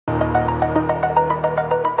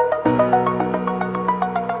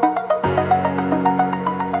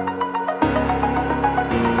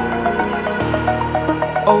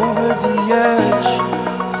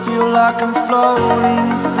like I'm floating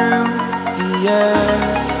through the air.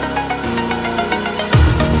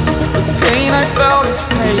 The pain I felt is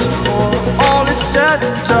paid for, all is said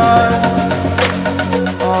and done.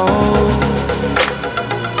 Oh,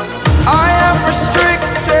 I am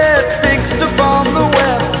restricted, fixed upon the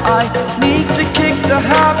web. I need to kick the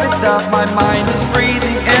habit that my mind is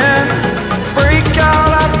breathing in. Break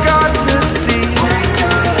out, I've got to see.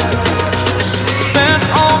 Spent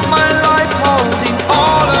all my life holding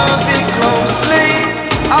all of it closely.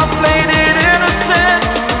 I played it innocent,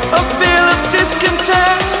 a feel of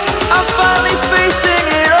discontent. I'm finally facing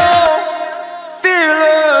it all,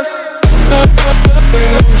 fearless.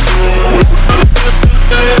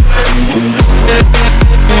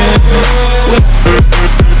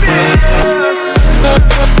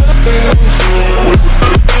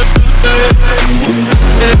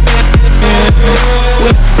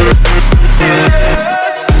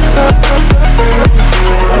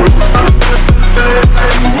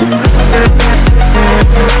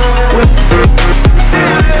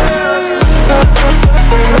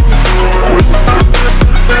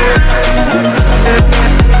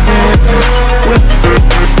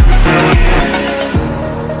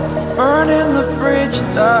 Burning the bridge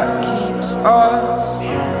that keeps us.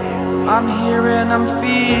 I'm here and I'm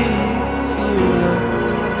feeling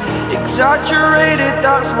fearless. Exaggerated,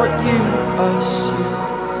 that's what you assume.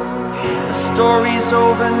 The story's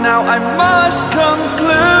over now, I must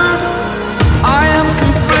conclude. I am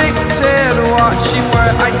conflicted, watching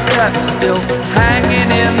where I step still, hanging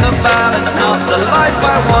in the balance. Not the life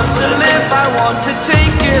I want to live, I want to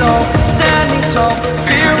take it all. Standing tall,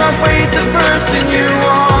 fear I weighed the person you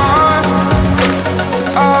are.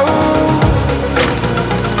 Oh,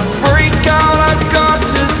 break out, I've got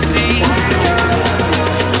to see.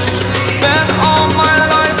 Spent all my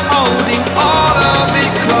life holding all of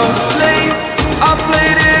it closely. I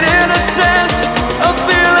played it innocent, a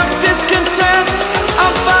feel of discontent.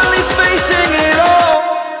 I'm finally facing it all,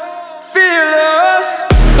 fearless.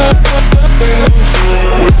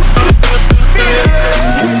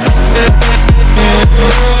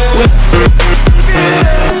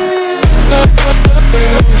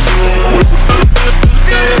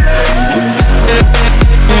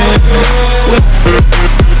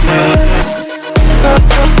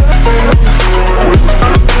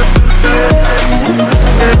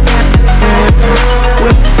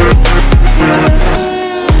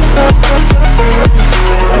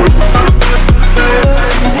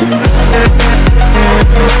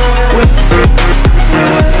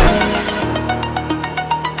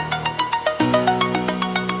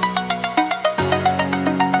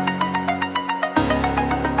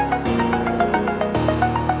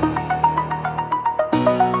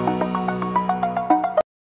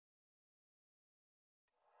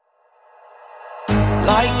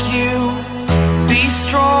 Like you, be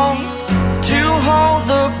strong to hold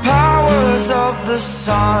the powers of the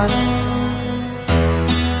sun.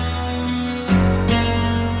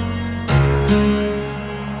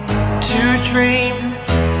 To dream,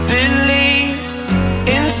 believe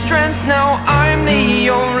in strength. Now I'm the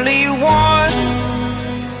only one,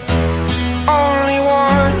 only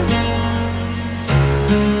one.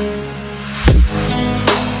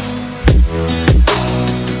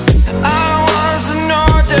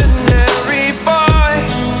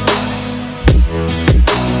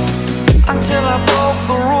 Until I broke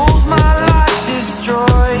the rules, my life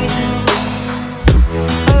destroyed.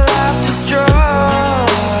 A life destroyed.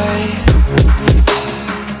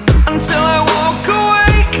 Until I woke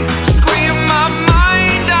awake, scream my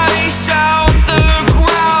mind, I shout, the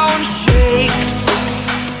ground shakes.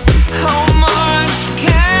 How much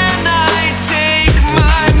can I take?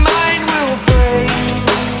 My mind will break.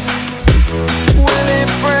 Will it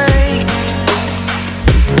break?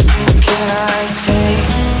 Can I take?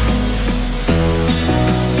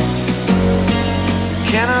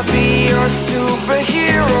 Can I be your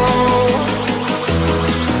superhero?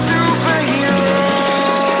 Superhero.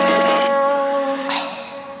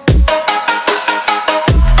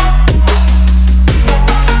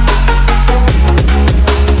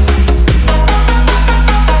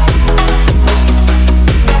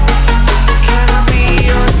 Can I be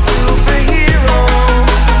your superhero?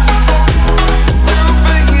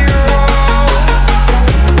 Superhero.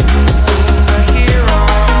 Superhero.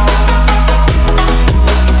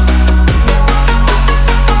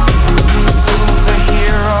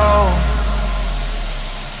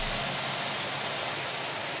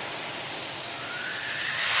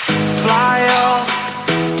 Fly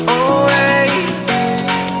away.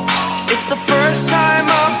 It's the first time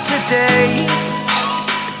of today.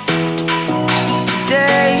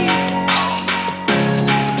 Today.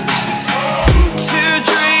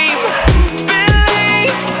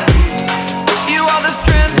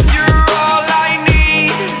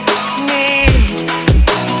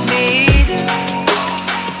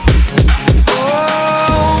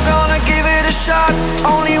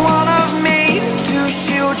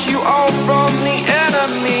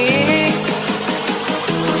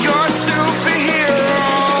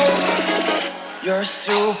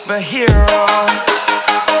 superhero.